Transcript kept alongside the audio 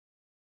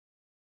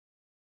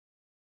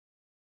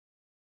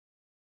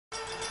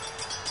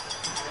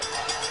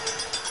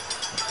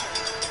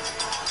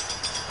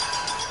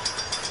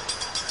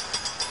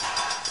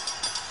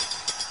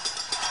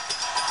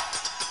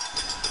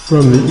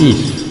From the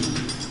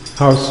east,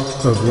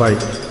 house of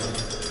light.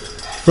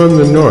 From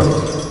the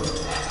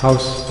north,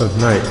 house of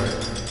night.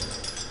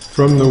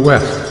 From the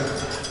west,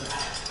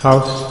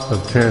 house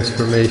of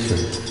transformation.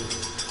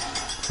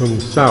 From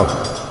the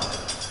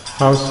south,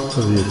 house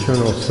of the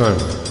eternal sun.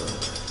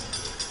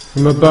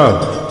 From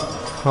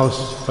above,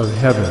 house of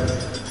heaven.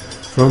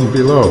 From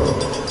below,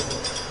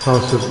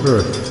 house of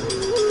earth.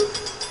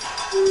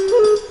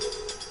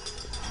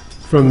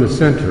 From the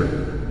center,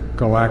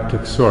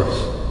 galactic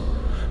source,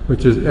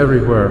 which is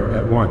everywhere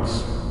at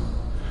once.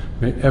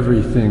 May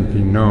everything be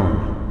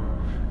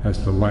known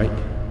as the light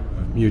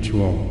of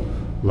mutual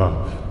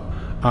love.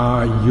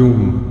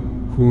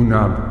 Ayum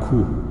Hunab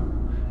Ku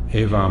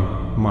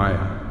Evam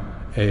Maya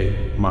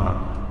E Ma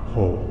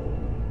Ho.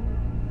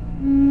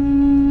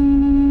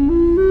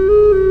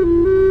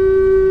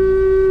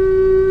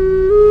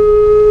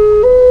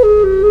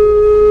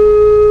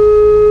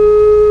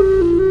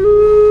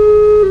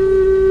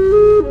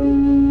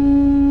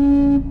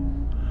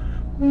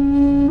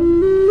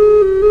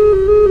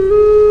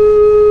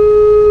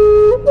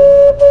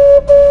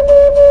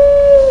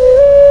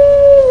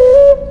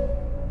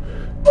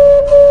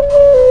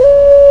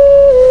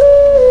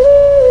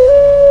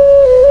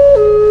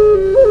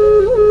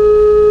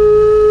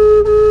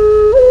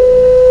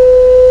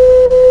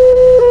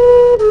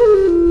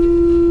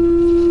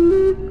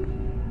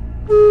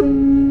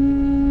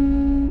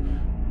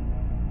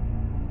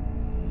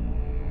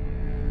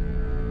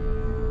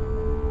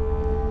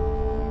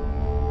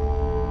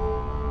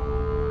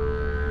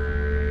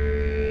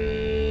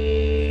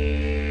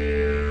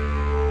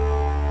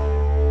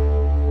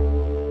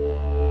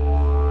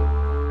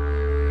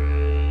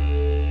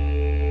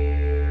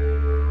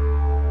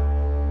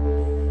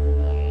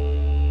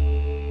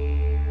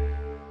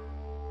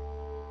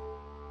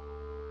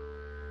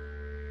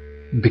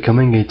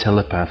 Becoming a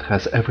telepath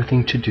has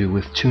everything to do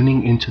with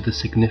tuning into the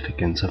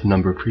significance of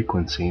number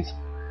frequencies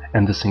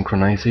and the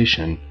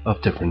synchronization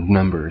of different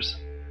numbers.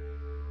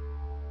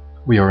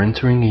 We are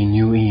entering a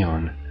new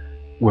eon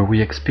where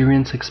we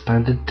experience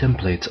expanded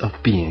templates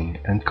of being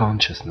and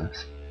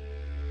consciousness.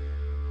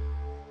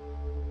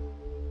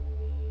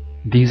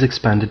 These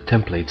expanded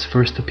templates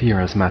first appear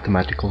as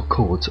mathematical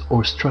codes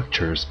or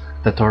structures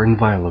that are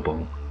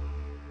inviolable.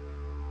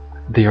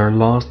 They are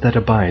laws that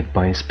abide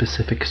by a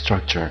specific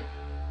structure.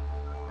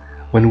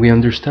 When we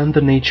understand the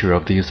nature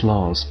of these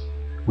laws,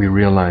 we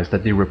realize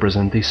that they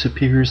represent a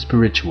superior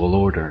spiritual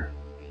order.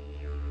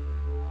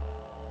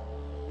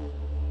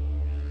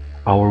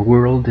 Our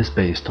world is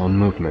based on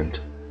movement.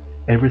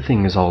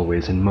 Everything is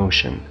always in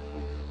motion.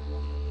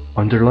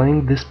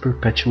 Underlying this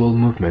perpetual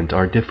movement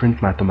are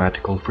different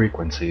mathematical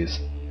frequencies.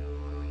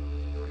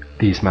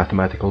 These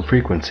mathematical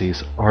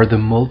frequencies are the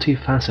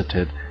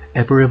multifaceted,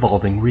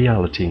 ever-evolving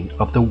reality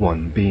of the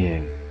One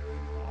Being.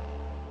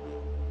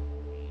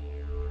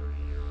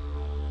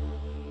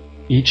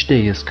 Each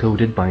day is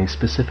coded by a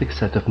specific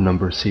set of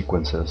number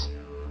sequences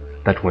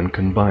that, when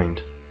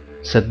combined,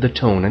 set the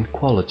tone and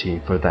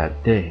quality for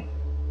that day.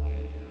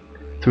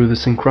 Through the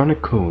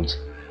synchronic codes,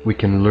 we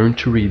can learn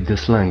to read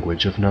this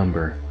language of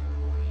number.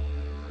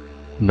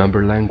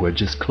 Number language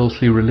is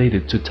closely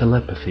related to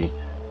telepathy,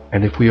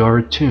 and if we are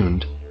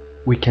attuned,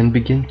 we can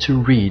begin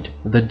to read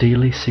the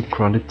daily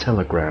synchronic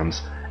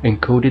telegrams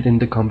encoded in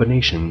the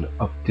combination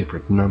of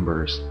different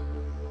numbers.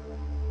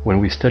 When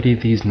we study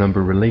these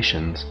number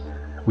relations,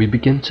 we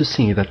begin to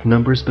see that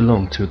numbers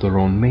belong to their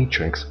own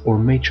matrix or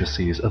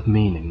matrices of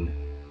meaning.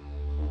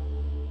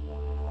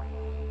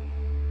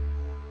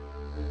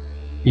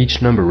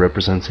 Each number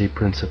represents a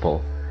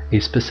principle, a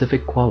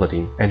specific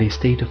quality, and a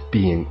state of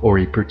being or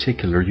a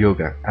particular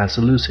yoga, as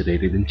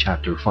elucidated in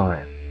Chapter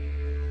 5.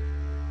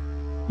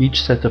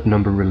 Each set of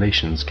number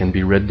relations can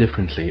be read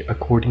differently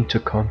according to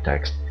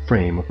context,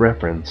 frame of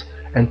reference,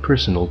 and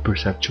personal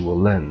perceptual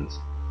lens.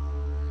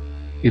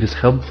 It is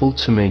helpful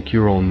to make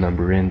your own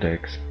number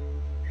index.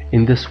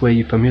 In this way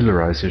you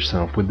familiarize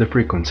yourself with the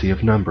frequency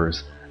of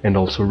numbers and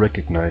also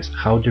recognize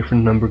how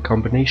different number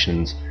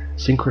combinations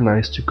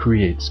synchronize to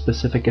create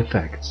specific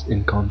effects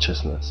in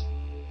consciousness.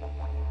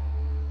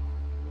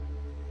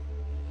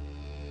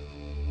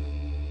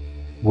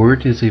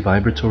 Word is a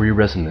vibratory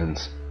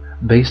resonance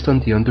based on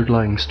the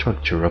underlying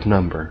structure of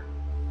number.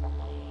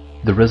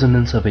 The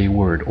resonance of a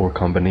word or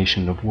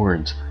combination of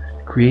words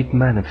create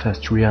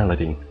manifest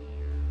reality.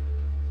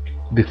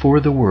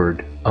 Before the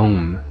word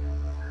Om,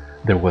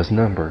 there was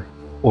number,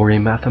 or a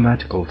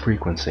mathematical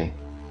frequency.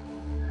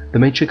 The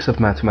matrix of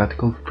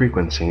mathematical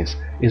frequencies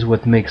is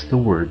what makes the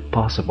word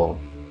possible.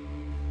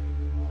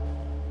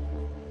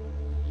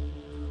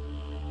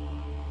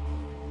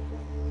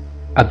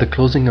 At the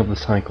closing of the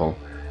cycle,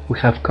 we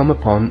have come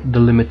upon the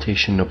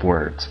limitation of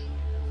words.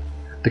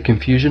 The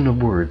confusion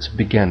of words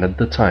began at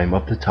the time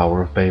of the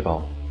Tower of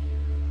Babel.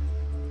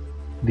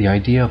 The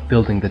idea of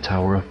building the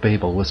Tower of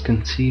Babel was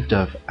conceived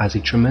of as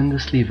a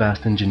tremendously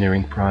vast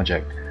engineering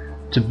project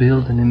to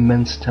build an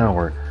immense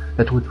tower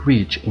that would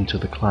reach into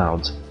the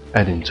clouds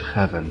and into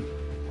heaven.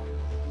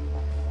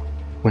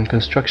 When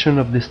construction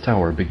of this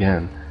tower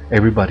began,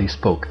 everybody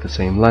spoke the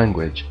same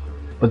language,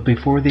 but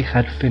before they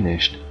had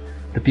finished,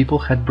 the people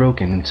had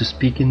broken into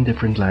speaking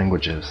different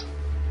languages.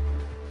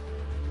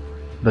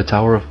 The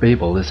Tower of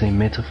Babel is a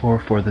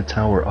metaphor for the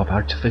tower of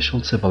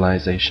artificial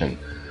civilization,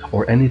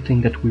 or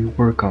anything that we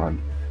work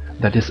on,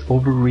 that is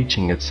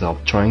overreaching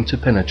itself, trying to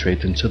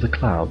penetrate into the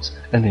clouds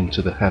and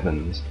into the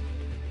heavens.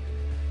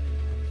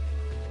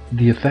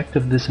 The effect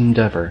of this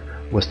endeavor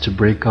was to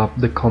break up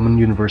the common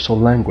universal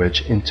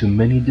language into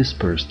many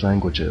dispersed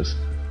languages.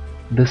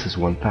 This is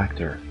one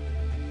factor.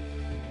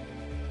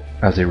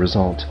 As a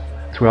result,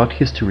 throughout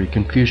history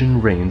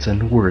confusion reigns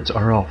and words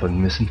are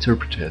often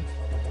misinterpreted.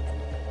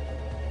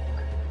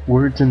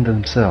 Words in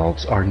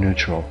themselves are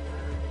neutral,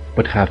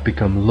 but have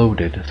become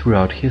loaded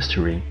throughout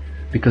history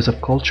because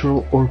of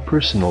cultural or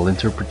personal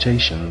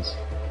interpretations.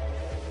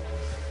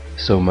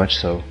 So much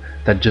so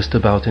that just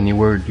about any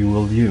word you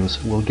will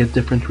use will get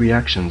different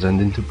reactions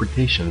and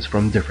interpretations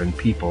from different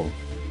people.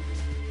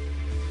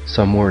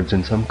 Some words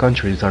in some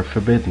countries are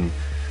forbidden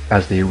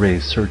as they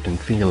raise certain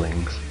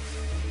feelings.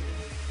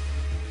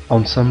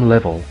 On some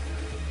level,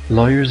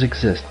 lawyers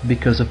exist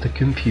because of the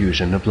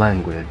confusion of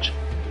language.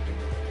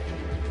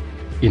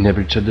 In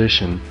every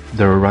tradition,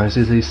 there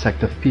arises a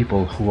sect of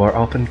people who are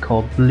often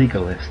called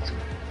legalists,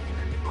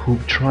 who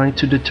try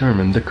to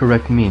determine the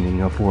correct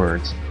meaning of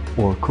words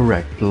or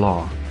correct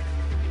law.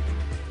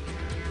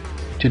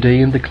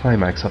 Today, in the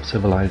climax of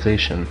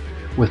civilization,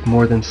 with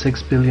more than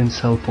 6 billion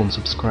cell phone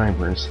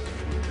subscribers,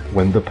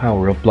 when the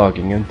power of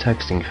blogging and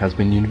texting has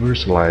been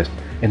universalized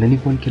and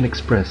anyone can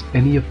express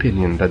any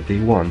opinion that they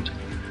want,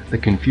 the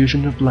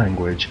confusion of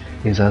language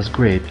is as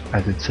great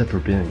as it's ever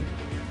been.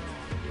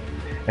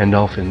 And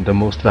often the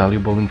most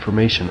valuable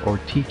information or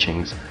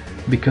teachings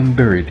become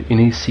buried in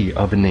a sea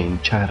of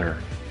inane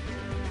chatter.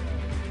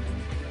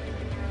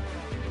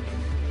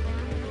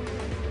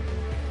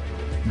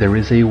 There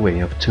is a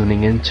way of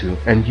tuning into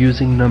and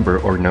using number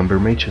or number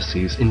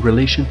matrices in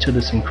relation to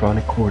the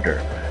synchronic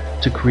order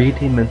to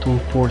create a mental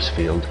force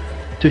field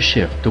to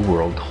shift the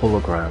world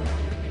hologram.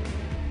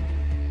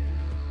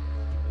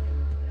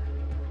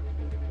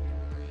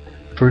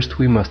 First,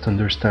 we must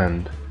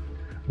understand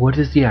what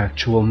is the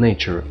actual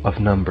nature of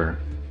number.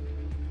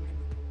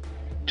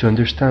 To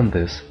understand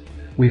this,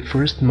 we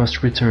first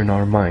must return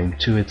our mind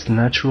to its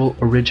natural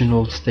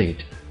original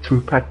state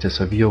through practice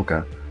of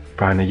yoga,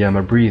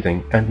 pranayama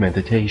breathing, and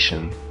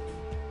meditation.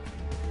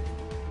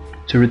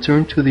 To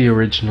return to the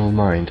original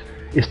mind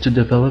is to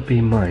develop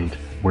a mind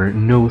where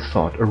no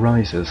thought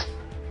arises,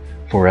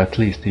 for at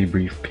least a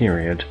brief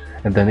period,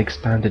 and then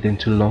expand it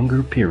into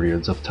longer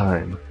periods of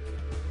time.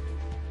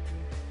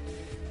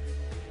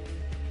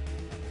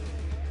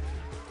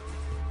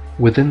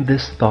 Within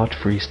this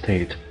thought-free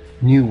state,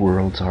 new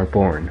worlds are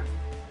born.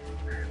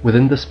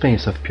 Within the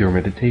space of pure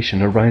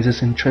meditation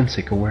arises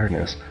intrinsic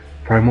awareness,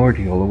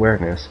 primordial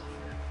awareness,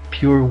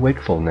 pure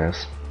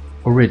wakefulness,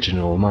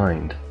 original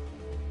mind.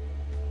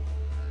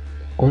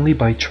 Only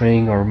by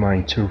training our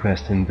mind to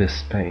rest in this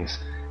space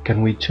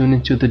can we tune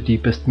into the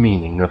deepest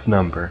meaning of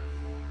number.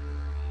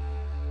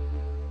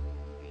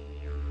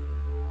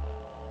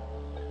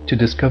 To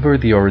discover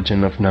the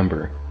origin of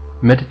number,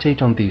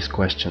 meditate on these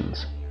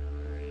questions.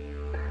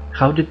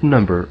 How did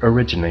number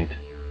originate?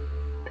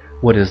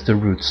 What is the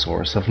root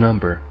source of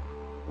number?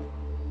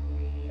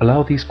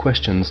 Allow these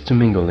questions to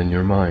mingle in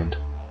your mind.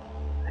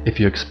 If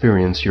you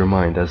experience your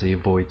mind as a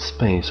void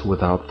space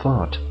without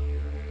thought,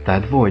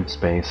 that void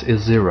space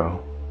is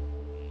zero.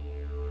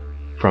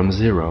 From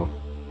zero,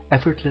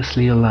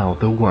 effortlessly allow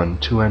the one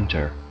to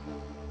enter.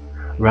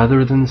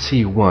 Rather than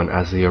see one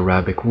as the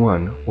Arabic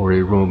one or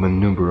a Roman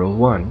numeral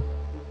one,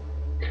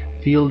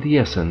 feel the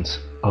essence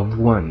of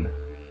one.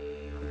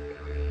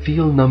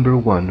 Feel number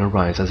one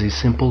arise as a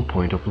simple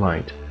point of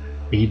light,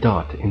 a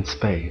dot in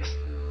space.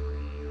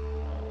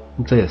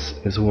 This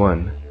is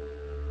one.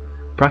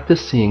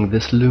 Practice seeing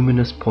this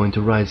luminous point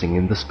arising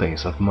in the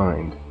space of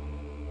mind.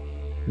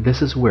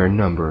 This is where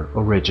number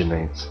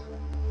originates.